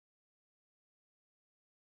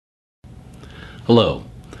Hello,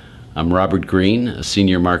 I'm Robert Green, a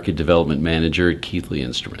Senior Market Development Manager at Keithley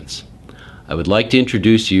Instruments. I would like to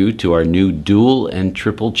introduce you to our new dual and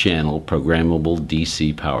triple channel programmable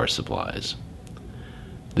DC power supplies.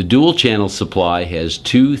 The dual channel supply has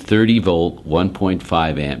two 30-volt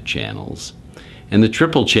 1.5 amp channels, and the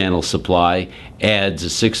triple channel supply adds a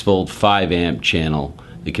 6-volt 5 amp channel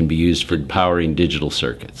that can be used for powering digital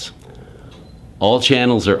circuits. All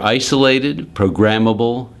channels are isolated,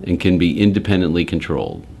 programmable, and can be independently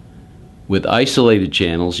controlled. With isolated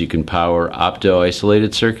channels, you can power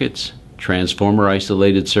opto-isolated circuits,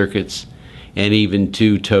 transformer-isolated circuits, and even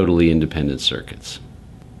two totally independent circuits.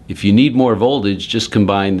 If you need more voltage, just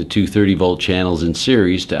combine the two 30-volt channels in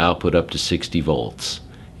series to output up to 60 volts,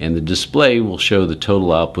 and the display will show the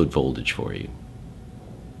total output voltage for you.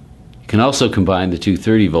 You can also combine the two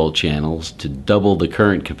 30-volt channels to double the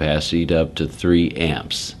current capacity to up to 3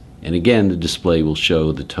 amps, and again the display will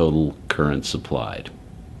show the total current supplied.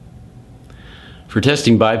 For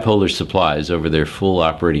testing bipolar supplies over their full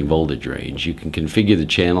operating voltage range, you can configure the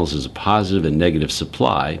channels as a positive and negative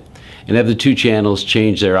supply and have the two channels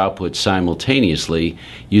change their output simultaneously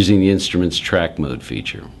using the instrument's track mode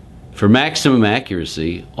feature. For maximum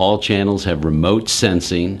accuracy, all channels have remote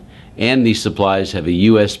sensing, and these supplies have a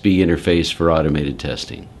USB interface for automated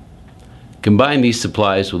testing. Combine these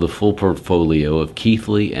supplies with a full portfolio of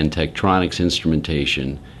Keithley and Tektronix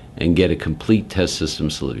instrumentation and get a complete test system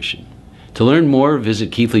solution. To learn more, visit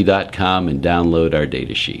keithley.com and download our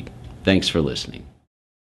datasheet. Thanks for listening.